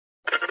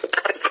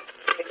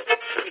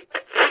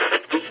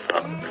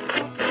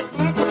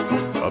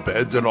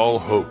Abandon all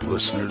hope,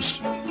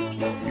 listeners.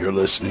 You're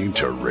listening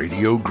to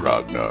Radio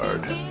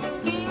Grognard,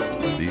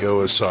 the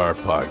OSR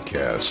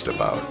podcast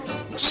about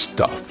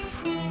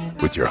stuff,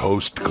 with your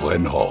host,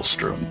 Glenn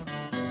Hallstrom.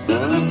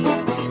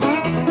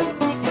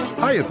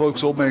 Hiya,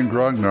 folks. Old Man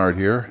Grognard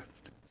here.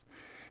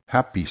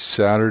 Happy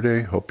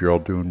Saturday. Hope you're all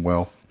doing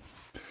well.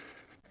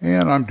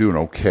 And I'm doing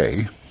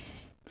okay.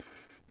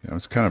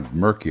 It's kind of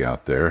murky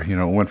out there.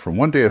 It went from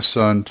one day of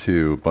sun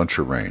to a bunch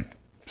of rain.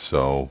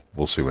 So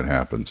we'll see what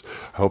happens.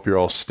 I hope you're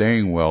all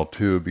staying well,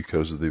 too,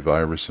 because of the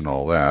virus and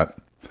all that.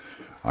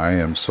 I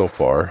am so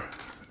far.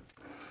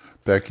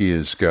 Becky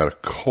has got a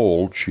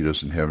cold. She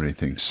doesn't have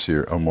anything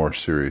more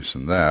serious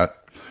than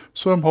that.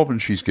 So I'm hoping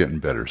she's getting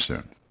better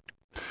soon.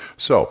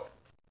 So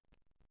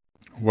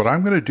what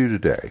I'm going to do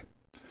today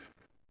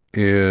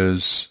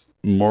is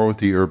more with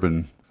the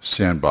urban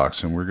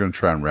sandbox, and we're going to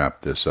try and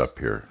wrap this up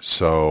here.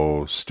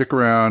 So stick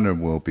around,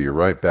 and we'll be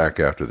right back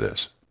after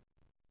this.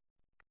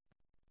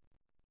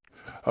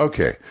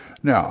 Okay,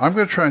 now I'm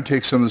going to try and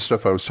take some of the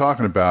stuff I was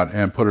talking about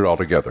and put it all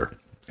together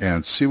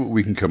and see what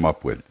we can come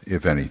up with,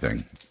 if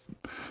anything.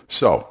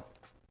 So,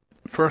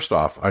 first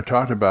off, I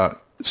talked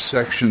about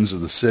sections of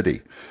the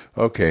city.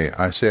 Okay,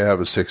 I say I have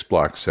a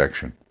 6-block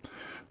section.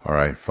 All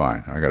right,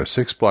 fine. I got a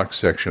 6-block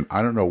section.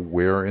 I don't know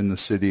where in the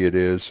city it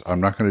is. I'm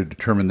not going to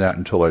determine that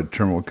until I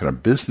determine what kind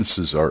of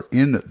businesses are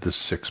in the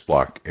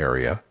 6-block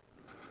area.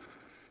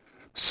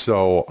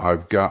 So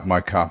I've got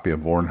my copy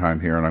of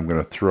Vornheim here, and I'm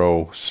going to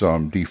throw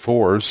some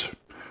D4s.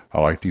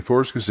 I like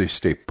D4s because they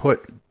stay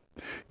put.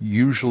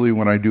 Usually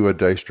when I do a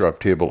dice drop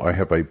table, I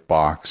have a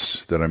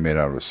box that I made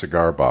out of a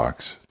cigar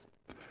box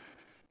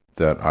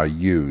that I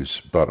use.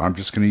 But I'm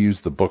just going to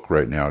use the book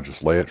right now.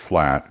 Just lay it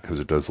flat,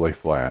 because it does lay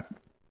flat.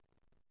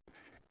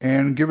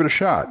 And give it a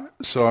shot.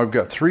 So I've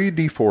got 3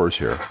 D4s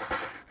here,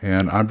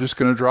 and I'm just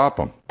going to drop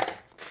them.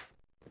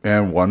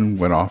 And one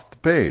went off the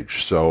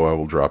page, so I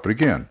will drop it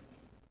again.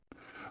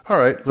 All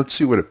right, let's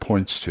see what it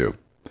points to.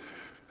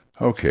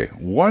 Okay,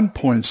 1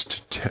 points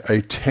to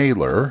a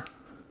tailor.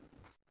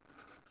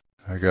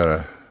 I got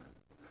a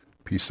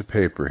piece of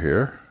paper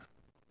here.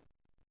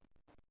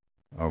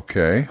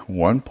 Okay,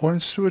 1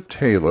 points to a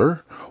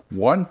tailor.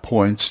 1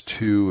 points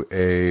to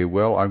a,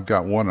 well, I've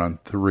got one on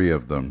 3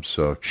 of them.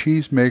 So,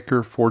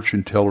 cheesemaker,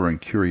 fortune teller, and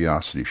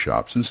curiosity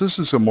shop. Since this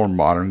is a more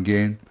modern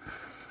game,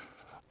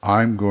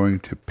 I'm going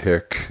to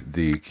pick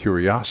the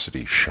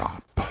curiosity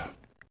shop.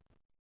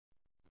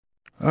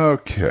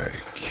 Okay,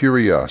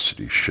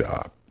 curiosity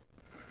shop.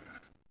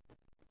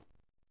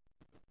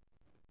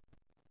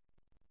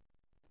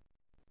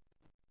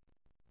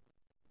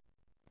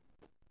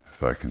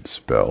 If I can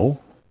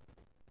spell.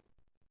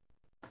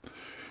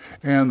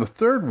 And the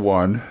third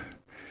one,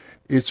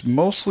 it's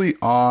mostly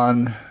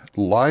on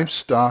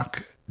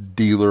livestock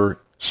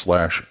dealer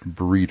 /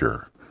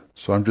 breeder.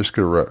 So I'm just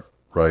going to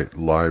write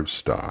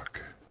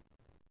livestock.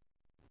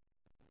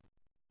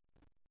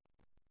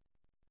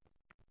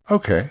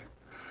 Okay.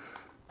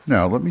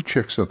 Now, let me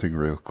check something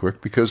real quick,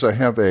 because I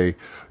have a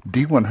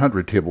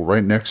D100 table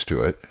right next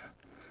to it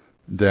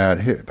that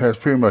has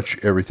pretty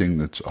much everything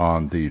that's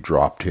on the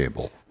drop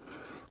table.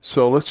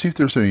 So let's see if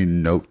there's any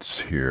notes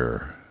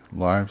here.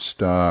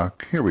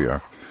 Livestock. Here we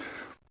are.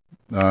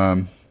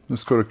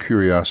 Let's go to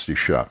Curiosity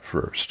Shop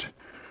first,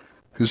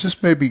 because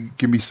this may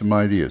give me some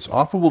ideas.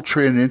 Offer will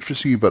trade an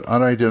interesting but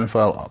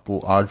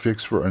unidentifiable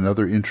objects for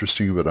another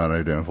interesting but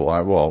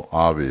unidentifiable. Well,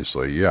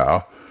 obviously,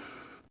 yeah.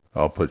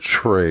 I'll put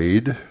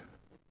trade.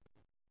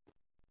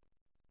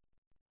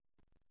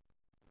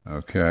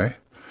 Okay.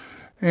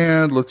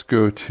 And let's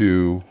go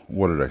to,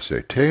 what did I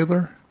say,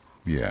 tailor?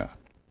 Yeah.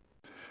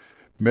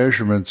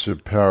 Measurements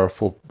of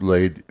powerful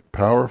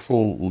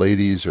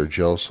ladies are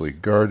jealously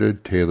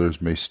guarded.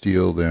 Tailors may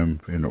steal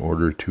them in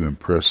order to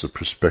impress a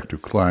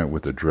prospective client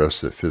with a dress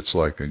that fits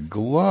like a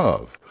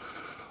glove.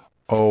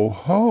 Oh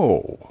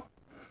ho!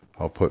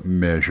 I'll put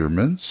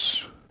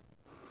measurements.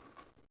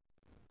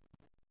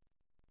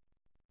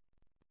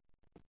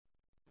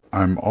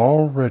 I'm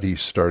already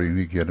starting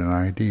to get an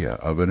idea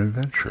of an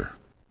adventure.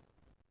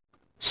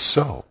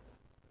 So,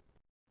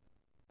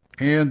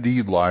 and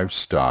the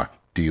livestock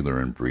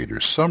dealer and breeder.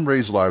 Some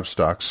raise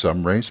livestock,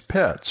 some raise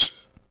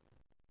pets.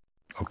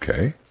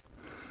 Okay.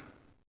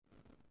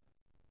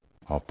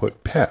 I'll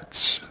put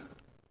pets.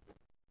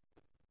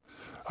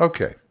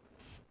 Okay.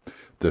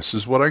 This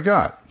is what I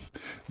got.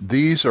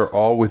 These are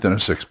all within a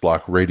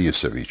 6-block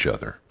radius of each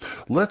other.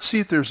 Let's see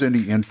if there's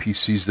any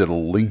NPCs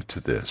that'll link to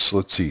this.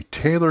 Let's see.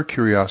 Tailor,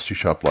 Curiosity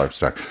Shop,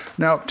 Livestock.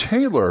 Now,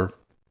 Tailor,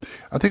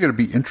 I think it'd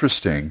be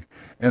interesting,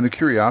 and the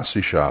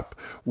Curiosity Shop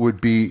would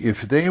be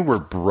if they were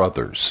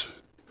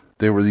brothers.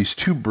 They were these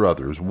two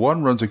brothers.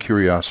 One runs a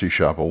curiosity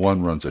shop, and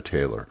one runs a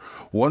tailor.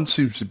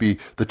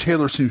 The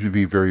tailor seems to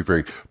be very,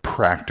 very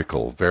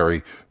practical,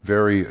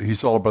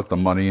 he's all about the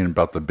money and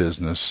about the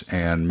business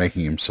and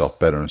making himself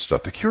better and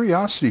stuff. The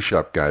curiosity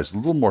shop guy is a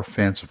little more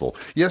fanciful.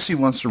 Yes, he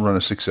wants to run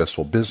a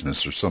successful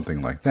business or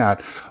something like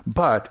that,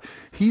 but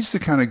he's the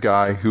kind of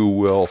guy who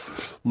will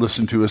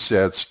listen to a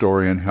sad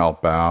story and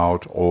help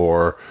out,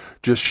 or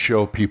just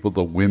show people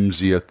the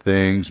whimsy of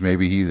things.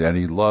 Maybe he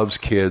loves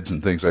kids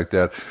and things like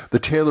that. The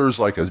tailor is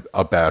like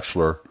a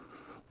bachelor,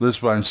 lives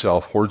by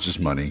himself, hoards his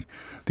money.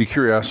 The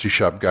curiosity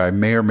shop guy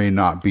may or may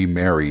not be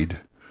married.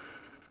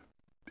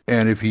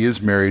 And if he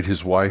is married,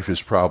 his wife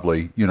is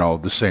probably,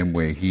 the same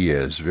way he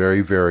is.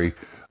 Very, very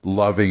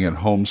loving and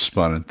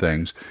homespun and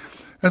things.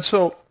 And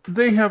so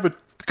they have a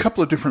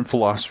couple of different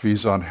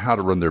philosophies on how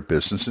to run their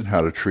business and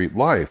how to treat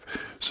life.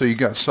 So you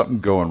got something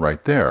going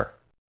right there.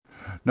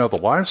 Now, the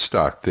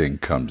livestock thing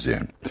comes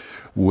in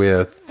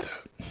with,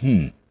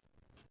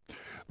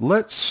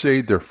 let's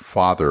say their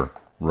father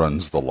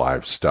runs the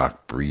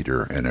livestock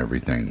breeder and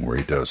everything, where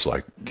he does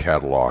like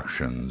cattle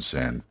auctions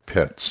and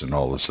pets and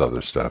all this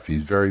other stuff.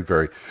 He's very,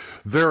 very,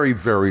 very,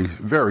 very,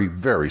 very,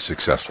 very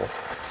successful.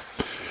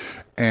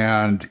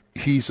 And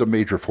he's a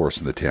major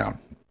force in the town.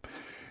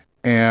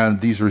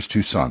 And these are his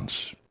two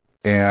sons.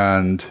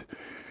 And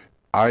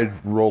I'd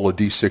roll a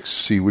d6 to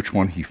see which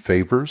one he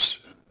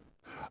favors.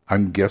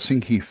 I'm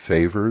guessing he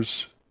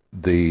favors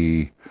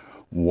the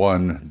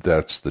one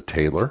that's the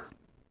tailor.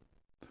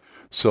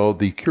 So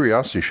the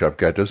curiosity shop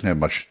guy doesn't have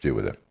much to do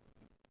with it.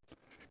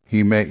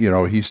 He may,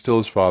 he's still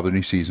his father and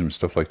he sees him and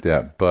stuff like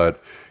that,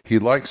 but he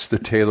likes the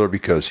tailor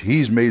because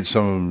he's made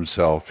some of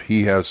himself.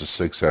 He has a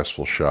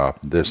successful shop,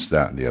 this,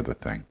 that, and the other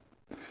thing.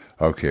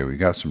 Okay, we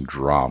got some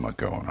drama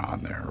going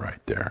on there,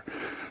 right there.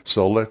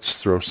 So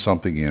let's throw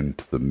something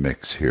into the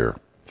mix here.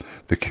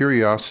 The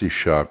curiosity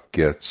shop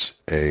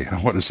gets a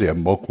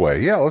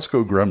Mokwe. Yeah, let's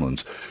go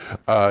Gremlins.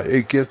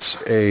 It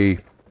gets a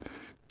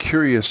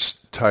curious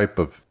type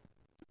of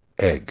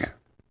egg.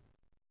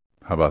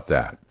 How about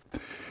that?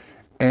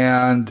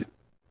 And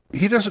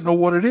he doesn't know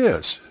what it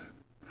is.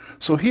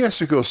 So he has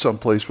to go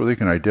someplace where they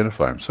can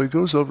identify him. So he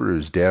goes over to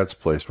his dad's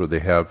place where they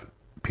have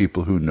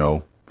people who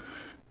know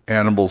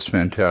animals,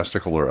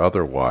 fantastical or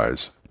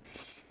otherwise,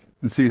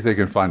 and see if they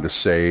can find a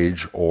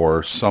sage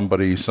or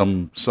somebody,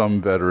 some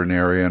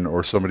veterinarian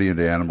or somebody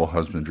into animal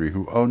husbandry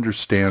who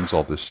understands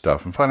all this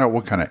stuff, and find out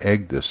what kind of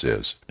egg this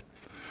is.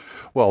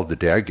 Well, the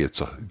dad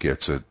gets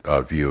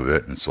a view of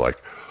it, and it's like,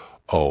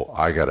 oh,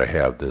 I got to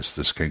have this.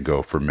 This can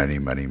go for many,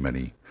 many,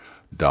 many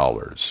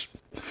dollars.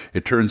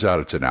 It turns out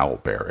it's an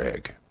owlbear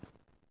egg.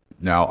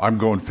 Now, I'm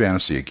going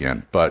fantasy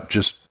again, but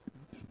just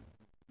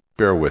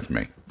bear with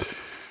me.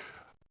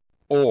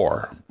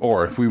 Or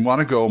if we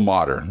want to go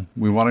modern,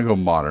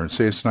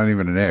 say it's not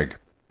even an egg.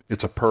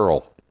 It's a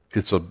pearl.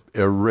 It's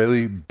a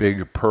really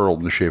big pearl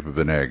in the shape of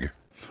an egg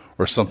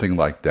or something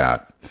like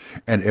that.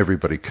 And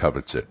everybody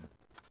covets it.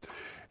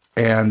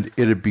 And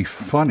it'd be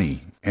funny.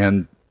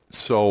 And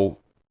so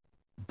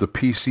the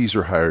PCs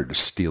are hired to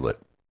steal it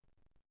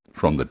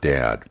from the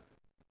dad.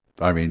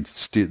 I mean,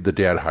 the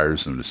dad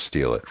hires them to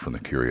steal it from the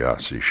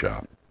curiosity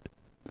shop.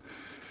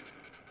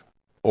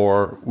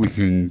 Or we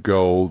can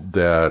go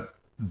that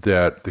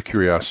the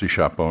curiosity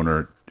shop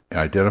owner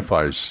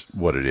identifies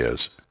what it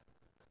is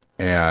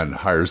and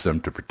hires them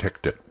to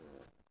protect it,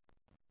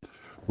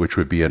 which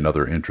would be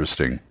another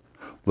interesting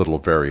little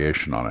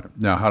variation on it.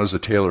 Now, how does a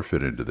tailor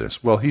fit into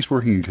this? Well, he's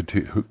working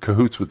in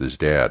cahoots with his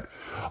dad.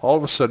 All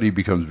of a sudden, he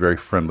becomes very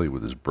friendly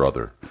with his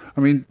brother.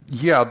 I mean,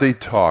 yeah, they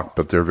talk,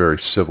 but they're very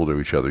civil to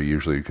each other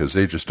usually because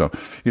they just don't,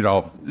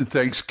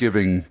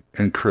 Thanksgiving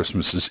and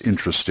Christmas is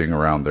interesting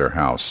around their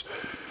house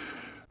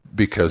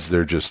because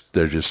they're just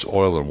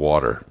oil and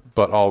water.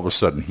 But all of a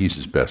sudden, he's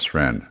his best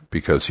friend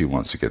because he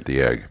wants to get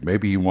the egg.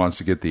 Maybe he wants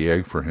to get the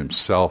egg for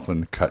himself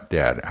and cut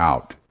dad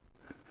out.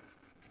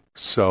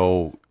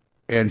 So,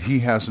 and he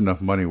has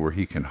enough money where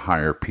he can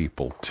hire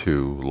people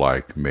to,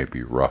 like,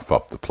 maybe rough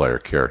up the player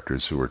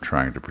characters who are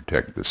trying to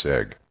protect this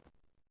egg.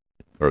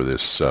 Or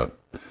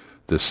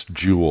this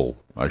jewel,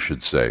 I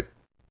should say.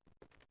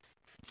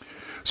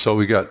 So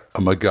we got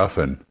a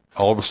MacGuffin.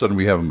 All of a sudden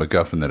we have a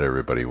MacGuffin that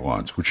everybody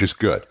wants, which is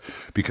good,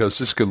 because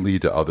this can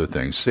lead to other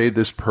things. Say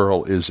this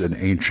pearl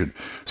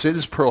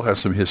has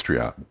some history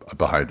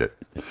behind it.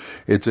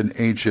 It's an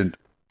ancient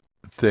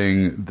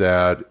thing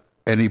that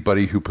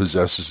anybody who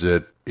possesses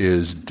it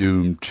is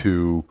doomed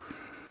to,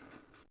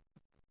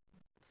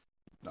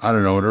 I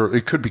don't know,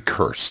 it could be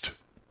cursed.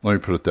 Let me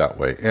put it that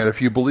way. And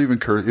if you believe in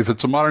if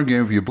it's a modern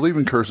game, if you believe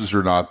in curses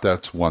or not,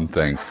 that's one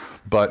thing.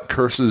 But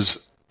curses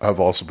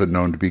have also been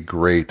known to be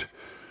great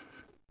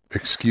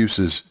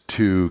excuses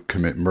to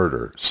commit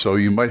murder. So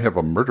you might have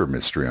a murder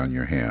mystery on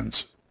your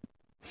hands.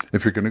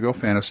 If you're going to go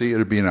fantasy,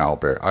 it'd be an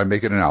owlbear. I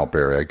make it an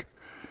owlbear egg.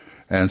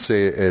 And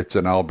say it's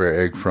an owlbear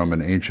egg from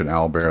an ancient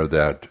owlbear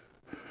that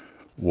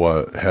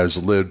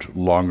has lived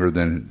longer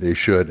than they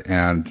should.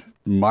 And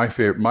my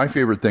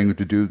favorite thing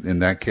to do in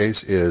that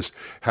case is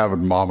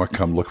having Mama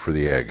come look for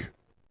the egg.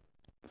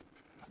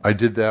 I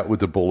did that with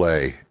the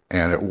Belay,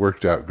 and it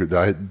worked out good.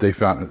 They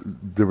found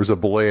there was a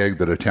belay egg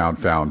that a town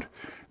found,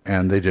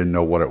 and they didn't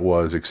know what it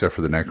was except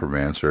for the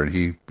necromancer, and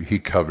he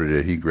coveted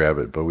it, he grabbed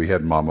it, but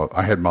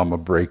I had Mama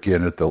break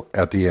in at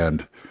the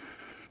end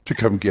to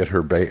come get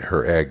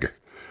her egg.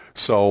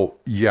 So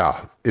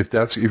yeah, if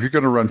you're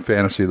going to run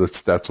fantasy,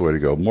 that's the way to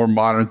go. More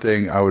modern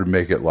thing, I would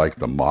make it like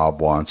the mob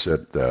wants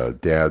it.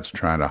 Dad's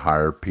trying to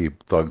hire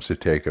thugs to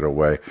take it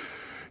away.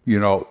 You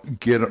know,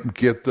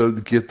 get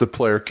the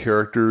player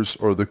characters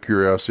or the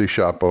Curiosity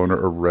Shop owner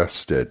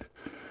arrested.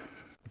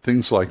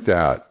 Things like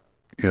that.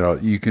 You know,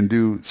 you can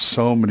do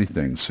so many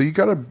things. So you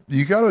got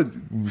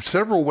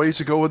several ways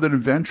to go with an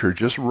adventure,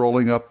 just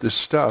rolling up this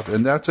stuff,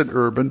 and that's an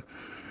urban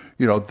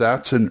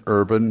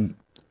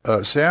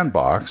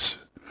sandbox.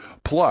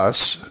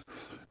 Plus,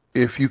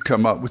 if you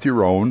come up with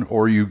your own,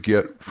 or you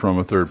get from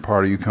a third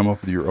party, you come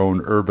up with your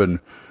own urban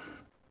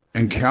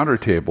encounter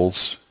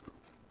tables,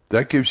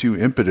 that gives you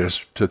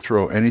impetus to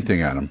throw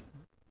anything at them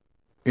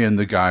in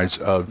the guise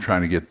of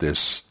trying to get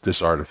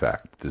this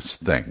artifact, this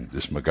thing,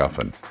 this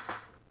MacGuffin.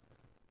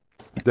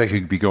 They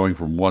could be going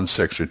from one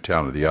section of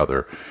town to the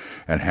other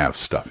and have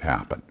stuff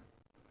happen.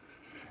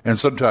 And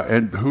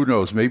who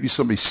knows, maybe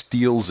somebody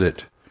steals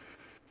it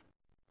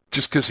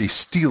just because they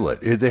steal it.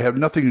 They have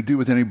nothing to do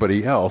with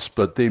anybody else,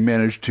 but they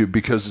manage to,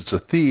 because it's a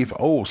thief,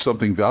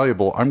 something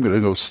valuable, I'm going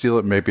to go steal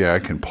it, maybe I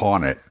can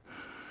pawn it.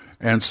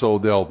 And so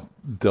they'll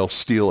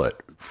steal it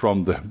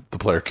from the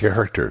player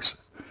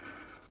characters.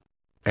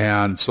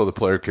 And so the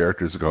player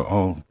characters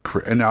go,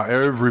 and now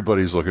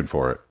everybody's looking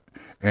for it.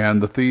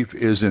 And the thief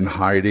is in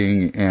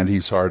hiding, and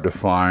he's hard to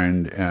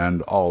find,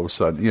 and all of a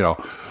sudden, I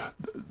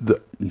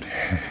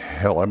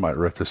might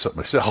write this up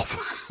myself.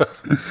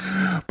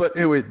 But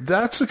anyway,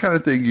 that's the kind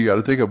of thing you got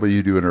to think of when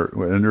you do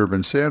an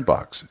urban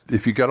sandbox.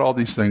 If you got all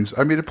these things,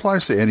 I mean, it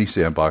applies to any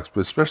sandbox,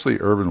 but especially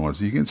urban ones.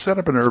 You can set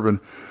up an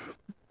urban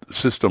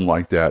system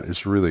like that.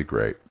 It's really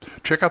great.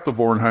 Check out the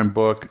Vornheim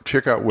book.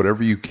 Check out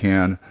whatever you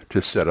can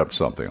to set up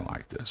something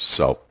like this.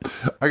 So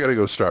I got to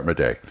go start my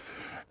day.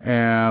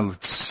 And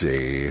let's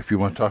see, if you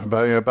want to talk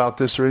about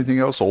this or anything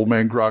else,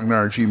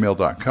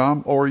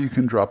 oldmangrognard@gmail.com, or you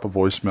can drop a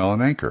voicemail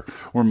on Anchor.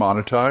 We're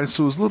monetized,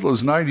 so as little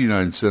as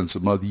 99 cents a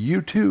month,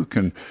 you too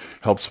can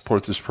help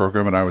support this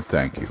program, and I would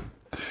thank you.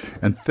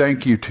 And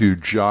thank you to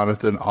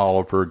Jonathan,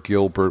 Oliver,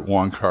 Gilbert,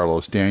 Juan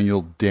Carlos,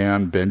 Daniel,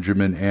 Dan,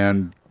 Benjamin,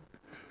 and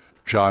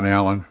John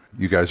Allen.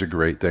 You guys are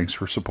great. Thanks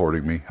for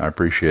supporting me. I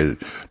appreciate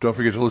it. Don't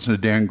forget to listen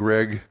to Dan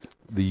Gregg.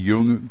 The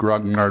Jung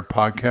Grognard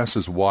podcast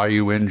is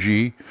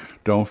YUNG.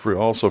 Don't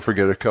also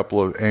forget a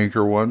couple of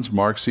anchor ones,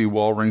 Mark C.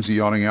 Walring's The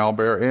Yawning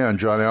Owlbear, and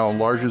John Allen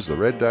Large's The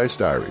Red Dice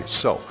Diaries.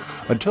 So,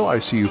 until I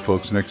see you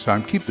folks next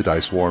time, keep the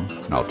dice warm,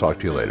 and I'll talk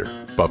to you later.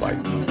 Bye-bye.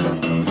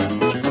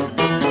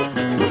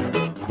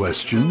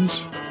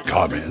 Questions?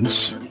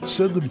 Comments?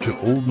 Send them to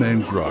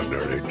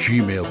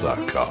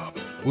oldmangrognard@gmail.com.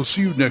 We'll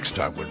see you next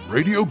time when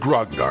Radio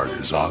Grognard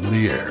is on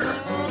the air.